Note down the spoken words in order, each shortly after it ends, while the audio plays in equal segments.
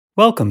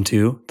Welcome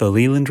to the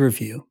Leland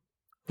Review.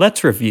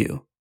 Let's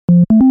review.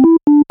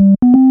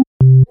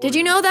 Did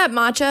you know that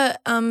matcha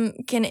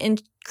can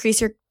increase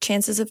your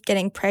chances of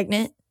getting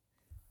pregnant?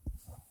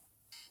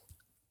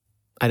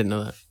 I didn't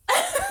know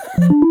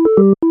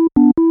that.